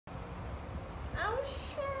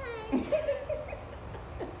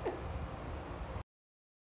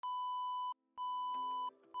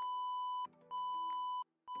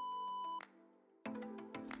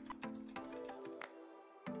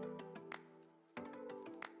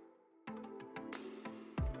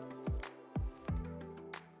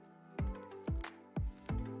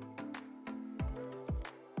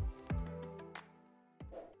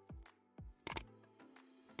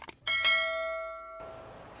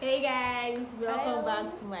Hey guys, welcome Hello.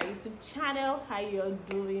 back to my YouTube channel. How you all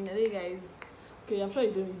doing? And hey guys, okay, I'm sure you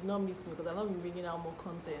did not miss me because I've not been bringing out more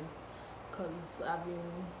content because I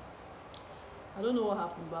don't know what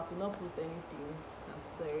happened, but I could not post anything. I'm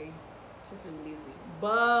sorry, just been lazy.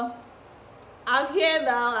 But I'm here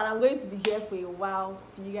now and I'm going to be here for a while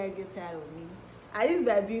till you guys get tired of me. And this is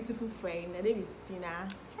my beautiful friend. Her name is Tina.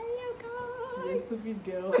 She's a stupid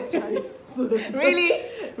girl, actually. So, Really?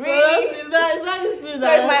 So Really? it's not this thing So that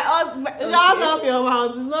it's shut up your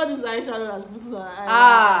mouth. It's not this eyeshadow that she puts on her eye.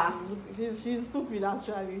 Ah. She's stupid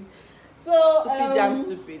actually. So Stupid, damn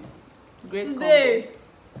stupid. Great today,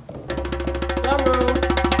 drum roll.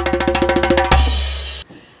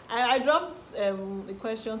 I dropped a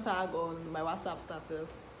question tag on my WhatsApp status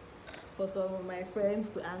for some of my friends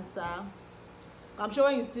to answer. I'm sure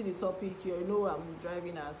when you see the topic, you know what I'm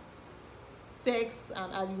driving at. Sex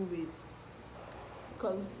and adding weight,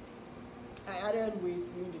 because I added weight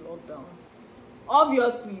during the lockdown.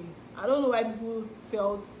 Obviously, I don't know why people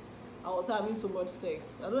felt I was having so much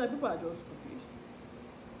sex. I don't know, people are just stupid.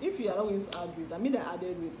 If you are not going to add weight, I mean I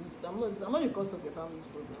added weight. I'm not the cause of your family's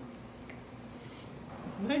problem.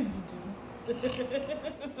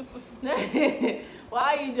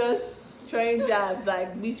 Why are you just throwing jabs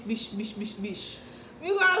like bish, bish, bish, bish, bish?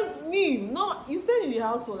 Because you stayed in the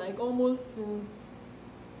house for like almost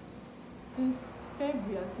since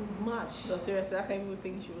February, since March. So seriously, I can't even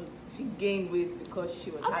think she gained weight because she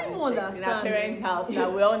was having don't sex in her understand. parents' house. Now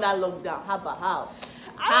we're on that lockdown. How?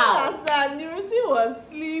 I don't understand. The routine was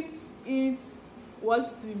sleep, eat, watch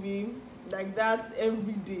TV like that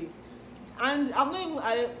every day. And I've not even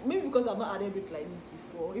added, maybe because I've not added weight like this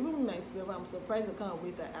before. Even myself, I'm surprised the kind of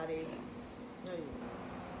weight I added. No,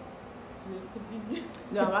 you're stupid.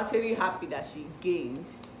 No, I'm actually happy that she gained.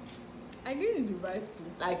 I gained in the right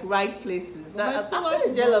place. Like right places. But my I'm stomach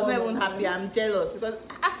actually is jealous, not not even one of happy. them. I'm jealous because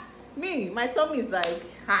my tummy is like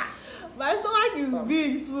My stomach is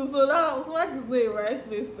big too, so that stomach is not a right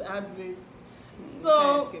place to add weight.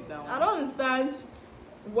 So I don't understand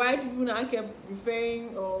why people now kept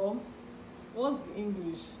referring or what's the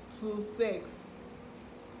English to sex.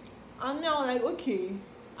 And now like okay,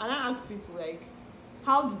 and I ask people like,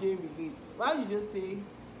 how do they relate? Why would you just say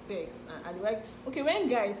sex and like okay, when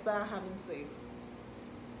guys start having sex,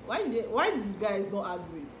 why do you guys not add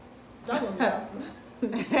weight? That's on that.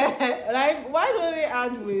 Like why don't they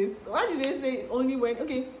add weight? Why do they say only when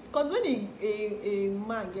okay? Because when a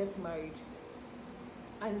man gets married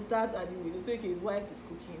and he starts adding weight, they say okay, his wife is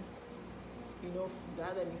cooking, food, the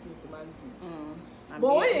other things to man good.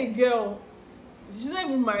 But when a girl, she's not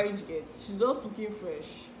even married yet, she's just looking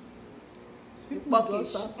fresh. You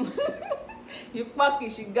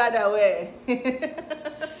puckish, you got away.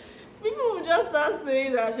 People will just start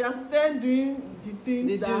saying that she has started doing the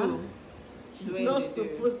things that she's not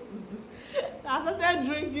supposed to do. I started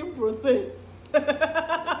drinking protein.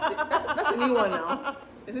 That's a new one now.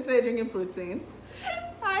 Is it say drinking protein?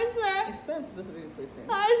 I said, It's supposed to be protein.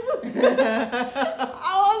 I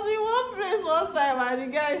was in one place one time and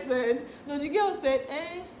the girl said,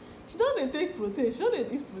 she don't take protein, she don't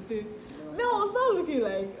eat protein. No. Me, I was not looking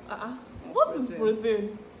like, what is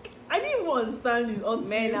protein? I didn't even understand it until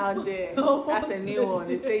men out there. That's a new one.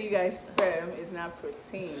 They say you guys sperm is not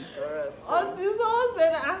protein for us. So. Until someone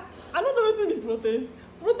said, I don't know what's in the protein.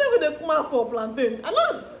 Protein with the come for plantain. I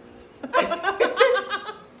don't.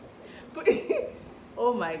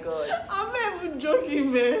 Oh my god. I'm not even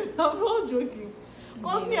joking, man. I'm not joking.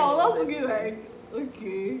 Cause me, I was also thinking like,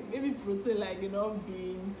 okay, maybe protein like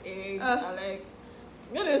beans, eggs, and like.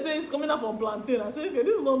 When they say it's coming out from plantain, I say, okay,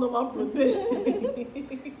 this is not normal protein.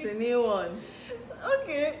 It's a new one.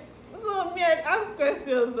 Okay, so me, I ask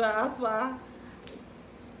questions that as far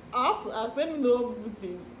I have to ask, let me know what people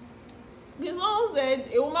think. This one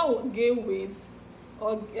said a woman will gain weight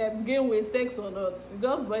or gain weight, sex or not. It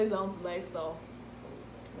just boils down to lifestyle.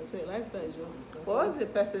 So lifestyle is just. But what if the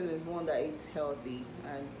person is one that eats healthy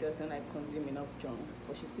and doesn't like consume enough junk,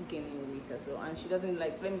 but she's still gaining weight as well, and she doesn't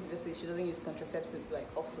like, let me just say, she doesn't use contraceptive like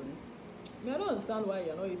often? I mean, I don't understand why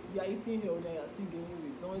you're eating healthy and you're still gaining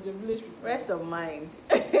weight. Someone's a village people. Rest of mind.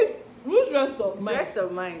 Which rest of mind? Rest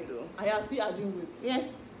of mind though. I are still adding weight. Yeah,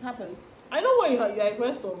 happens. I know when you're like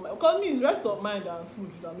rest of mind. Because me, it's rest of mind and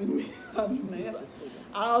food that made me have No, yes, it's food.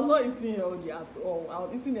 I was not eating healthy at all. I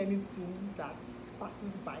was eating anything that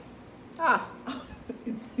passes by.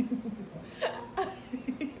 Eating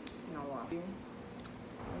No, wow.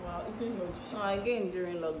 Wow, eating healthy. No, again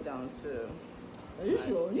during lockdown too. Are you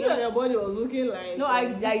sure? Yeah, your body was looking like. No, I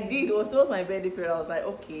did. It was my birthday period. I was like,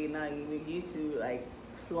 okay, now you need to like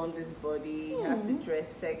flaunt this body. He has to dress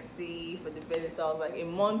sexy for the birthday. So I was like a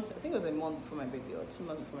month. I think it was a month before my birthday or 2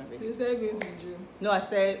 months before my birthday. You started going to the gym? No, I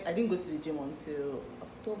said I didn't go to the gym until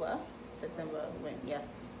October, September. When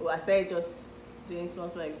well, I started just doing small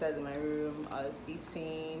exercise in my room. I was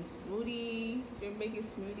eating smoothie, making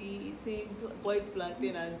smoothie, eating boiled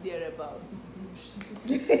plantain and thereabouts.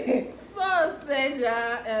 So I said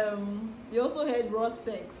you also had raw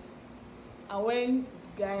sex, and when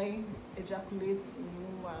the guy ejaculates in the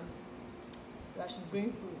woman, that she's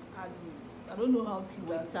going to add weight. I don't know how true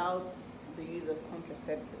that is. Without the use of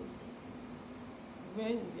contraceptive. When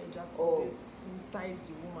you ejaculate inside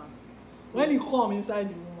the woman, when you come inside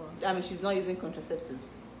the woman, I mean, she's not using contraceptive.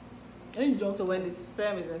 and you just So when the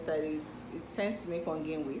sperm is inside, it tends to make one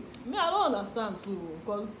gain weight. me, I don't understand too,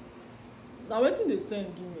 because now wetin they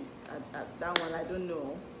send give me. That one, I don't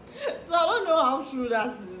know. So I don't know how true that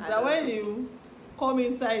is. I That don't when know. you come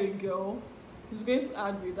inside a girl, she's going to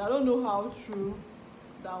add weight. I don't know how true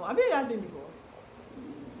that one. Have you heard that thing before?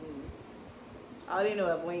 I only know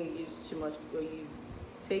that when you use too much or you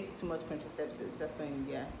take too much contraceptives, that's when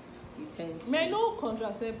you tend to. May I know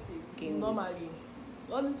contraceptive Gain normally. weight.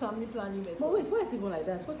 All this family planning methods. But wait, why is it even like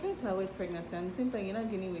that? We're trying to avoid pregnancy and at the same time you're not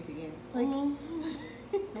gaining weight again. It's like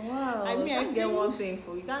wow. I mean, you I can't get feel- one thing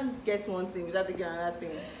for you can't get one thing without taking another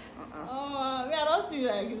thing. I don't feel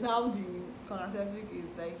like it's how the contraceptive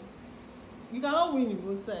is like. You cannot win in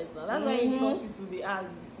both sides now. That's why in hospital they add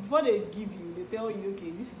before they give you, they tell you, okay,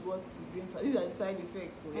 this is what it's going to. These are the side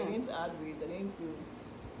effects. So you're going to add weight. You're going to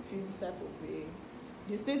feel this type of way.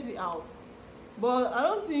 They state it out. But I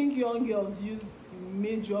don't think young girls use the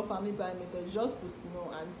major family planning method, just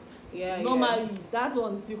postpone and normally that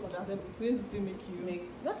one is still contraceptive. It's going to still make you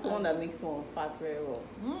that's the one that makes one fat very well.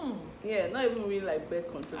 Yeah, not even really like birth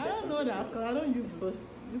control. I don't know that because I don't use it.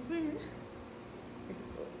 You see me?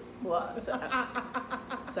 What?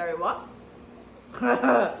 Sorry, what? I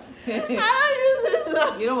don't use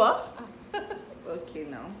it. You know what? Okay,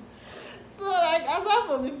 now. So like aside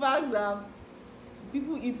from the fact that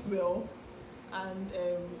people eat well and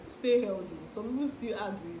stay healthy, some people still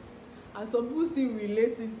add weight and some people still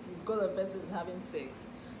relate it to because the person is having sex.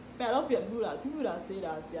 But I don't feel people that say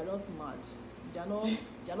that they are not smart, they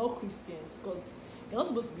are not Christians because you're not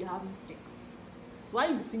supposed to be having sex. So why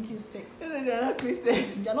you be thinking sex? They're not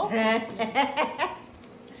Christian. They're not Christians.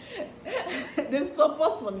 They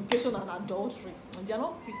support fornication and adultery, and they're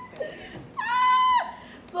not Christians.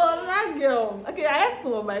 So that girl, okay, I asked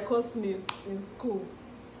some of my classmates in school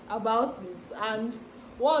about it, and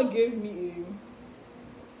one gave me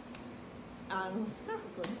God,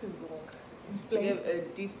 this is long. It's Give a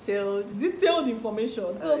detailed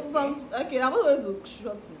information. So I'm not going to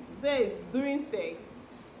short it. It says during sex,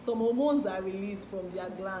 some hormones are released from their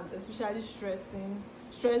glands, especially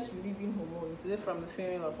stress-relieving hormones. Is it from the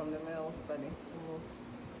female or from the male's body?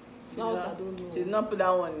 That one I don't know. She did not put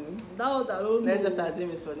that one in. That one I don't know. Let's just assume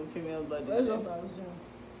it's for the female body. Let's just assume.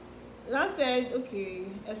 That said, okay,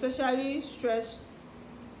 especially stress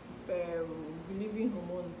relieving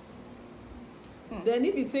hormones. Then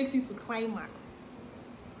if it takes you to climax,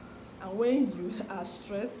 and when you are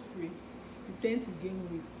stress-free, you tend to gain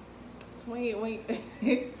weight. So when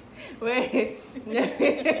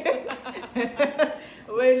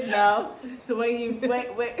wait now. So wait.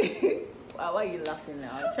 Why are you laughing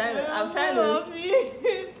now? I'm trying to.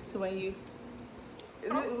 So when you.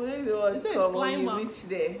 What is it was called when you reach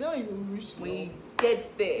there? No, you reach. When you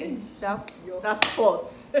get there, that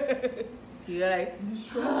spot. You're like the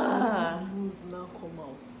stress hormones now come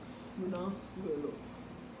out. You now swell up.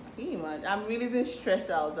 Can you imagine? I'm releasing stress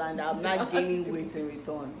out and I'm not gaining weight in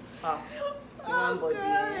return. Human body.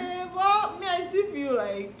 Okay, but me, I still feel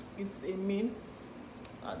like it's a myth.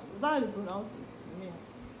 Is that how you pronounce it? Myth.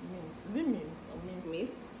 Is it myth or myth?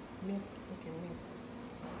 Myth? Myth. Okay,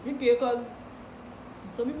 myth. Okay, because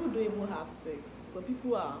some people don't even have sex. Some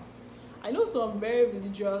people are. I know some very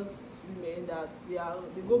religious women that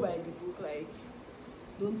they go by the book, like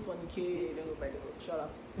don't fornicate. You don't go by the book. Shut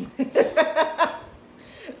up.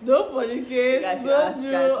 Don't fornicate. Don't do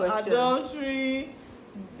adultery.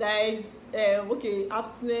 Like okay,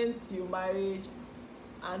 abstinence till marriage,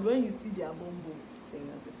 and when you see their bum bum, say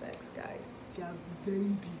no to sex, guys. It's very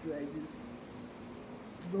big like this.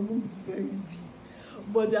 The bum bum is very big,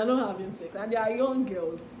 but they are not having sex, and they are young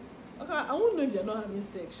girls. Okay, I won't know if they are not having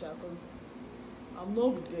sex, because I'm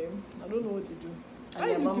not with them. I don't know what to do. And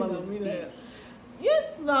their bum bum is big.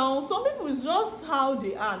 Yes, now some people it's just how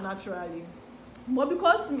they are naturally, but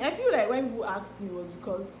because I feel like when people asked me, it was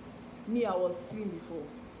because me, I was slim before,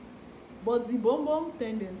 but the bum bum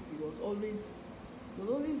tendency was always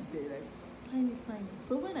there, like tiny.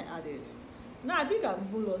 So when I added, No, I think I've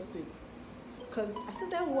even lost weight. Because I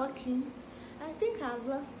started walking. I think I've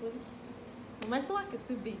lost weight. But my stomach is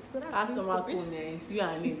still big, so that's still stomach it's you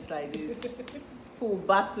and it like this. Who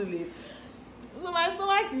battle it? So my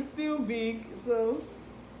stomach is still big. So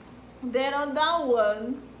then on that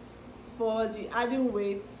one, for the adding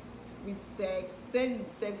weight with sex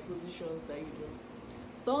positions that you do.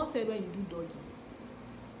 Someone said when you do doggy,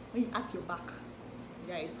 when you arch your back,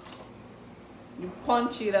 guys, you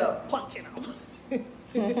punch it up. Punch it up.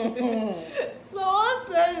 Someone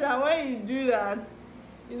said that when you do that,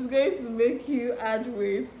 it's going to make you add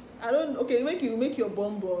weight. Make your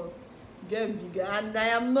bum bum get bigger. And I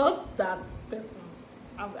am not that person.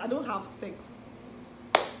 I don't have sex.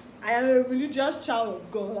 I am a religious child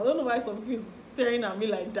of God. I don't know why some people is staring at me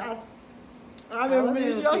like that. I'm a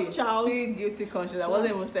religious child. Feel guilty conscious. I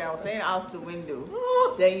wasn't even staring. I was staring out the window.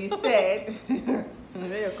 Then you said, then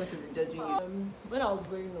you're going to be judging you. When I was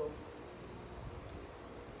growing up,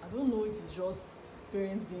 I don't know if it's just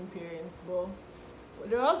parents being parents, but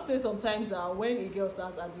there are things sometimes that when a girl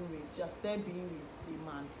starts adding weight, just start being with a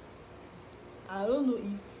man. I don't know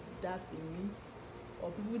if that's in me,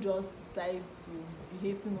 or people just decide to be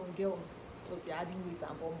hating on girls because they're adding weight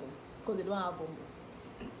and bum bum, because they don't have bum bum.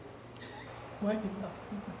 Why are you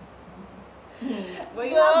laughing? But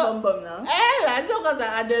you have bum bum now. It's not because I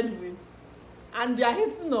added weight, and they are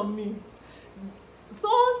hating on me.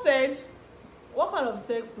 Someone said, what kind of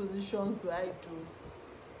sex positions do I do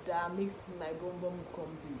that makes my bum bum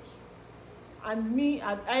become big? And me,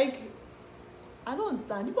 I don't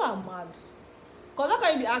understand. People are mad. Because how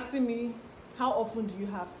can you be asking me, how often do you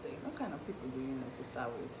have sex? What kind of people do you know to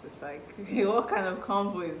start with? It's like, what kind of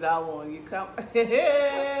combo is that one? You can't.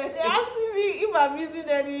 They're asking me if I'm using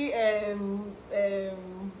any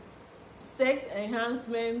sex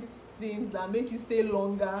enhancement things that make you stay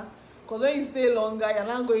longer. Because when you stay longer, you're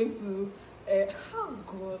not going to. Oh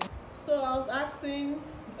God. So I was asking,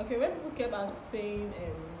 okay, when people kept saying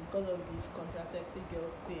because of the contraceptive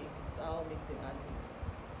girls take, that all makes them add weight.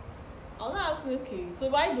 I was asking, okay, so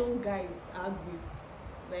why don't guys add weight?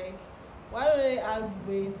 Like, why don't they add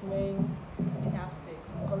weight when they have sex?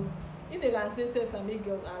 Because if they can say sex and make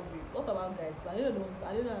girls add weight, what about guys? I didn't know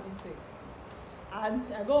having sex too. And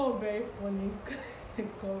I got a very funny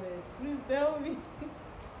comment. Please tell me.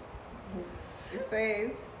 It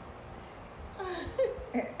says,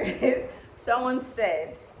 someone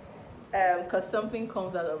said, because something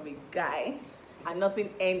comes out of a guy and nothing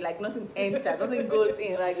enters, nothing goes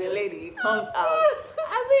in like the lady, it comes out.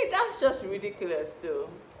 I mean, that's just ridiculous too.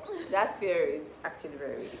 That theory is actually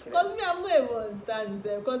very ridiculous. Because me, I'm not even understanding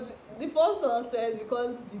this. Because the first one said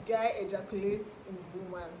because the guy ejaculates in the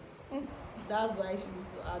woman, that's why she used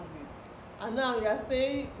to add weight. And now we are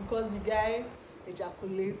saying because the guy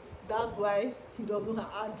ejaculates, that's why he doesn't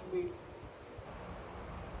add weight.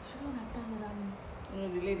 I don't understand what that means. You know,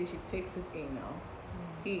 the lady, she takes it in now.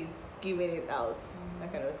 He's giving it out,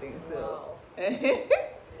 that kind of thing. So,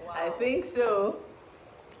 wow. I think so.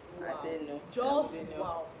 Wow. I didn't know.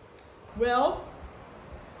 Wow. Well,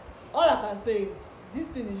 all I can say is this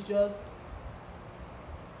thing is just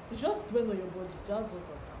depends on your body. Just what I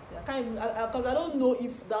can say. I can't even because I don't know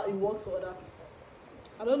if that it works for other people.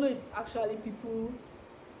 I don't know if actually people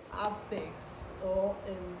have sex or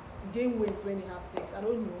gain weight when they have sex. I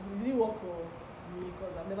don't know. It didn't work for me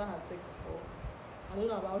because I've never had sex before. I don't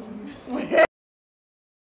know about you.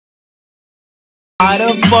 Why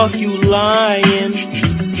the fuck you lying?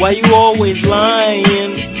 Why you always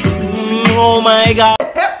lying? Oh my God.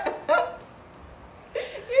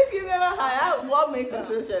 If you never had, what makes it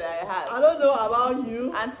so sure that I have? I don't know about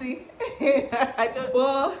you, Auntie. I don't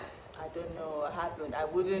know. I haven't. I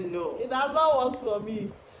wouldn't know. It has not worked for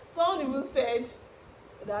me. Someone even said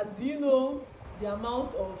that, do you know the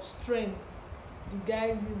amount of strength the guy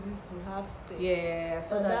uses to have sex? Yeah, I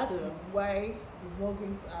saw that too. That is why he's not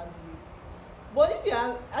going to add weight. But if you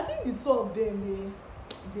have, I think the two of them,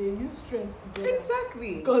 they use strength together.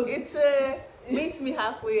 Exactly. Because it's meet me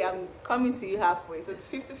halfway, I'm coming to you halfway. So it's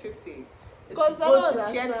 50-50. Because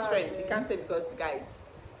both shared strength. You can't say because the guy is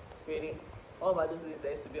really all about those things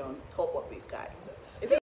that used to be on top of a guy.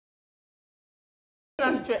 Is it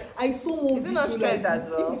not strength? I saw one video not strength like as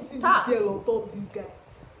well. If you see this girl on top of this guy,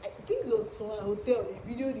 I think it was from a hotel. They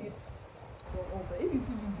videoed it. But if you see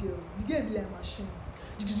this girl, the girl be like a machine.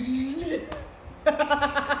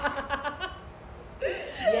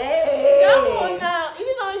 Yeah. Now, you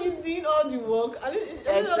know he's doing all the work.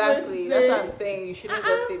 Exactly. That's what I'm saying. You shouldn't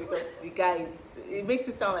just say because the guy is. It makes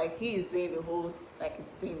it sound like he is doing the whole, like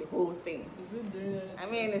it's doing the whole thing. Is it doing it? I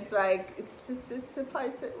mean, it's like it's a what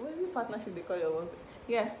is the partnership they call it?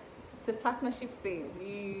 Yeah, it's a partnership thing.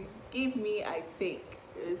 give me, I take.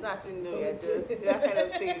 It's not saying no, you're just that kind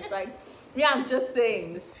of thing. It's like me, I'm just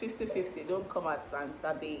saying it's 50-50. Don't come out and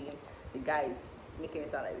start being the guys, making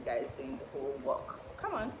it sound like the guys doing the whole work.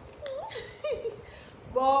 Come on.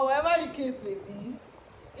 But whatever the case may be,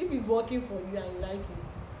 if it's working for you and you like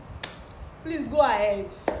it, please go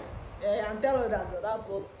ahead and tell others that that's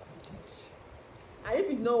what you did. And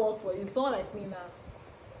if it don't work for you, someone like me now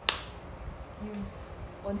is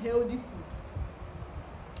unhealthy food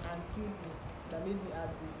and sleeping that made me add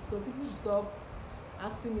weight. So people should stop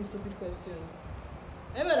asking me stupid questions.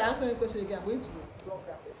 Every time I ask me a question again, I'm going to block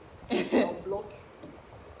that person. I'll block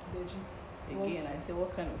you. Legit. Again, I say,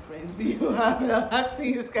 what kind of friends do you have that are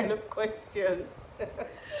asking this kind of questions?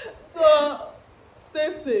 So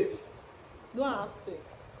stay safe. Don't have sex.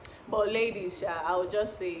 But ladies, I would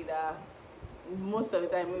just say that most of the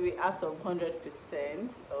time, maybe out of 100%,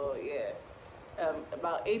 or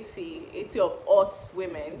about 80 of us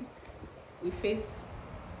women, we face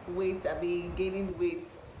weight, gaining weight.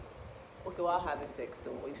 Okay, while having sex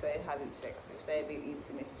though, when you started having sex, when you started being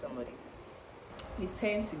intimate with somebody, you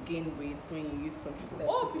tend to gain weight when you use contraceptive.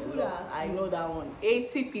 Oh, people that I know that one.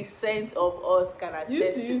 80% of us can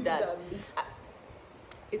attest to that.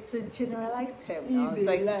 It's a generalized term now. It's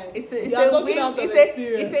like it's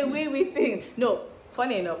a wee thing. No,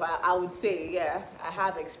 funny enough, I would say, yeah, I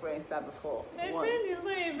have experienced that before. My friend is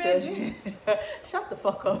not a virgin. Shut the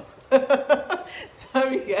fuck up.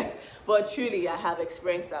 Sorry guys, but truly I have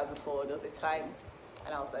experienced that before. There was a time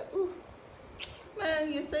and I was like, ooh, man,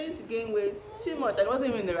 you're starting to gain weight too much. I wasn't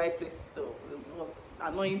even in the right places though. It was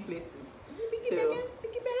annoying places. So,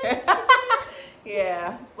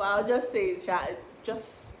 yeah, but I'll just say,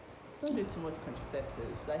 just don't do too much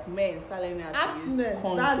contraceptives. Like men, start learning how to use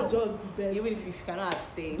condom. That's just the best. Even if you cannot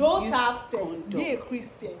abstain, don't use have sex. condom. Be a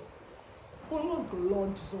Christian. Follow the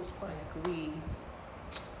Lord Jesus Christ.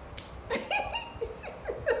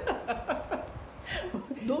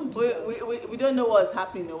 We don't know what's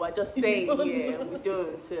happening. No, we're just saying, yeah, we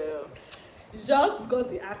don't. So just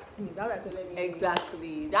because he asked me, that's why I said let me.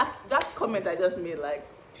 Exactly. That comment I just made like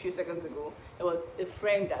a few seconds ago. It was a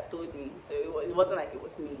friend that told me, so it wasn't like it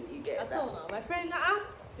was me. You get that? Now, my friend,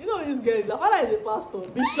 you know these guys. My father is a pastor,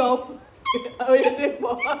 bishop.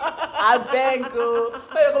 I beg you.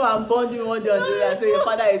 When you come and bond me one day and say your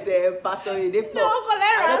father is a pastor, I don't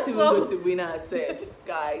even go to win herself,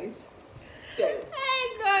 guys. So. Hey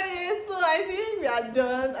guys, so I think we are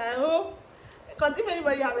done. I hope, because if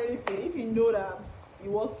anybody have anything, if you know that it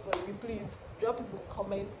works for you, please drop it in the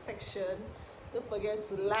comment section. Don't forget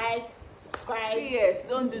to like, subscribe. Yes,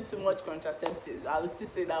 don't do too much contraceptives. I will still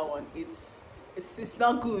say that one. It's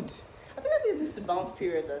not good. I think I used to bounce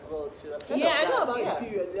periods as well too. I know about your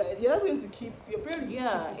periods. Yeah, you're just going to keep your period.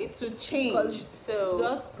 Yeah, it will change. So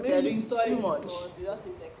just you're doing too much. You just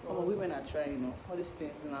say next month. Women are trying, all these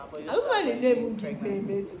things now. But I don't mind they never give men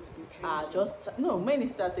medicine to men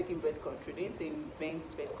start taking birth control. They didn't say invent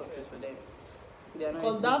birth controls for them. They are not.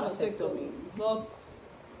 Because that vasectomy is not.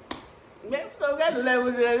 Some guys are like,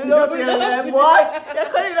 what?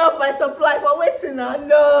 You're cutting off my supply for waiting now.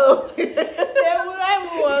 No.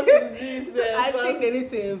 I think they need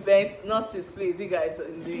to invent nurses, please, you guys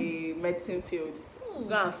in the medicine field.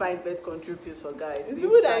 Go and find birth control pills for guys. The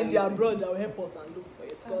people that are in the abroad that will help us and look for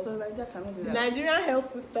it. Because the Nigerian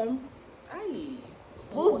health system. Aye.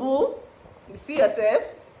 Boo boo. You see yourself?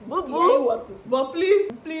 Boo boo. Yeah, what is. But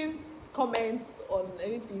please comment on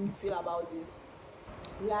anything you feel about this.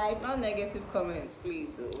 Like, not negative comments,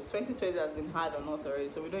 please. So 2020 has been hard on us already,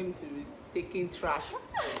 so we don't need to be taking trash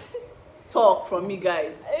talk from me,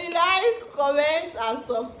 guys. Like, comment, and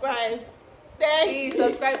subscribe. Please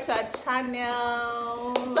subscribe to our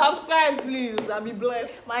channel. Subscribe, please, and be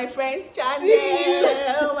blessed. My friend's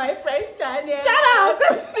channel. My friend's channel. Shout out.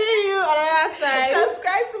 See you another time.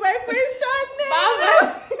 Subscribe to my friend's channel.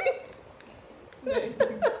 Bye.